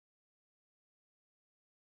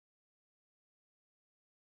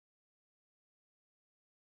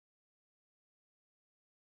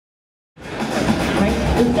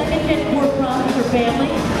The second gen core processor family.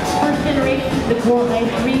 First generation is the Core i3,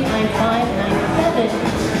 i5, and i7.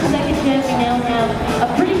 Second gen, we now have a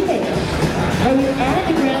pretty face where we've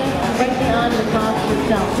added the graphics directly onto the processor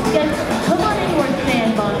itself. Again, come on into our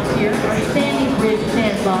sandbox here, our Sandy Bridge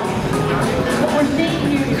sandbox. What we're seeing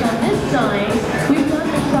here is on this side, we've got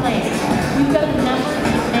the science. We've got the numbers,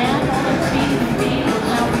 the math, all the speed, and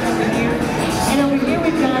power over here. And over here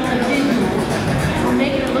we've got the visuals. We're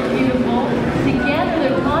making it look beautiful. Together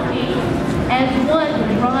they're talking as one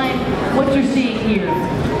to drive what you're seeing here.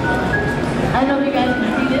 I don't know if you guys can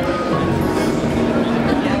see this.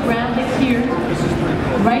 The graphics here,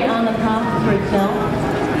 right on the processor itself.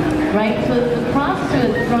 Right, so the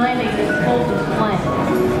processor is driving this whole display.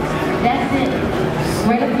 That's it.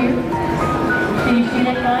 Right up here. Can you see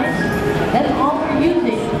that, guys? That's all we're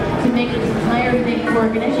using to make this entire thing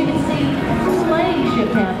work. And as you can see, there's a lighting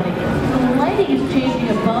shift happening. So the lighting is changing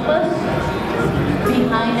above us